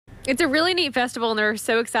It's a really neat festival, and they're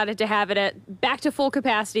so excited to have it at back to full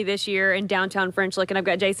capacity this year in downtown French Lick. And I've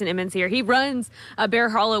got Jason Emmons here. He runs Bear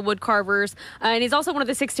Hollow Wood Carvers, and he's also one of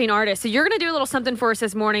the 16 artists. So you're going to do a little something for us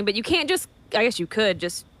this morning, but you can't just, I guess you could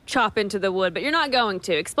just chop into the wood, but you're not going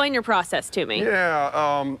to. Explain your process to me.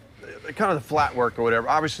 Yeah, kind of the flat work or whatever.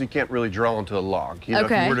 Obviously, you can't really draw onto a log. You know,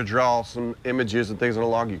 if you were to draw some images and things on a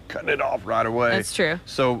log, you're cutting it off right away. That's true.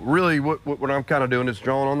 So really, what I'm kind of doing is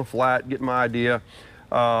drawing on the flat, getting my idea.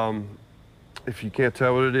 If you can't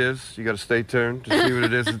tell what it is, you got to stay tuned to see what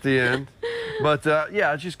it is at the end. But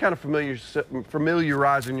yeah, it's just kind of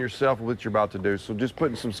familiarizing yourself with what you're about to do. So just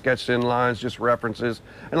putting some sketched in lines, just references.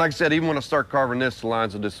 And like I said, even when I start carving this, the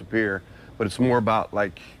lines will disappear. But it's more about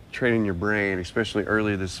like training your brain, especially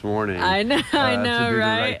early this morning. I know, to do right? The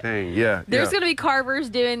right thing. Yeah. There's going to be carvers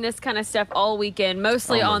doing this kind of stuff all weekend,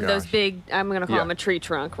 mostly on those big, I'm going to call them a tree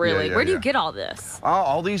trunk, really. Where do you get all this?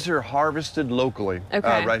 All these are harvested locally,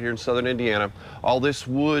 right here in southern Indiana. All this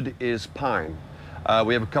wood is pine.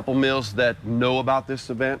 We have a couple mills that know about this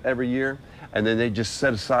event every year, and then they just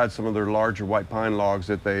set aside some of their larger white pine logs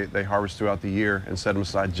that they harvest throughout the year and set them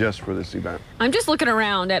aside just for this event. I'm just looking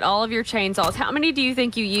around at all of your chainsaws. How many do you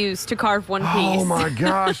think you use to carve one piece? Oh my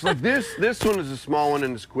gosh, like this one is a small one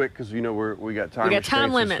and it's quick because you know we got time. We got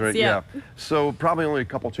time limits, right? Yeah. So probably only a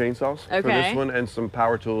couple chainsaws for this one and some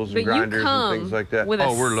power tools and grinders and things like that. With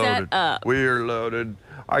we're loaded. Up. We are loaded.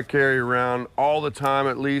 I carry around all the time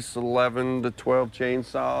at least 11 to 12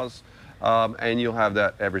 chainsaws. And you'll have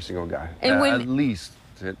that every single guy. And at least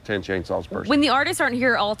 10 chainsaws per person. When the artists aren't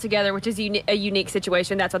here all together, which is a unique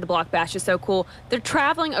situation, that's why the Block Bash is so cool. They're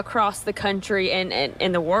traveling across the country and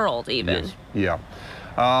in the world even. Yes.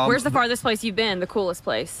 Yeah. Where's the farthest place you've been, the coolest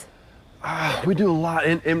place? We do a lot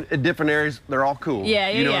in different areas. They're all cool. Yeah,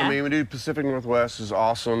 You know what I mean? We do Pacific Northwest is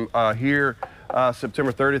awesome. Here,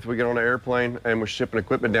 September 30th, we get on an airplane and we're shipping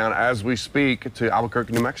equipment down as we speak to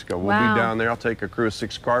Albuquerque, New Mexico. We'll be down there. I'll take a crew of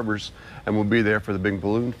 6 carvers and we'll be there for the big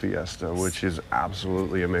balloon fiesta, which is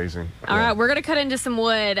absolutely amazing. All right, we're going to cut into some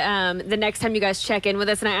wood the next time you guys check in with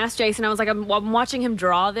us. And I asked Jason, I was like, I'm watching him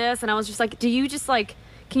draw this, and I was just like, do you just like,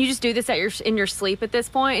 can you just do this in your sleep at this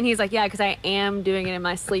point? And he's like, yeah, because I am doing it in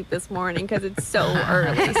my sleep this morning because it's so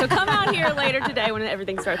early. So come out here later today when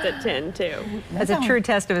everything starts at 10 too. That's a true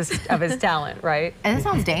test of his talent, right? And it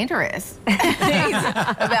sounds dangerous. He's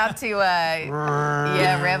about to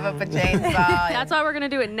rev up a chainsaw. That's why we're gonna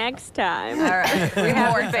do it next time. All right, we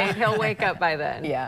have faith. He'll wake up by then. Yeah.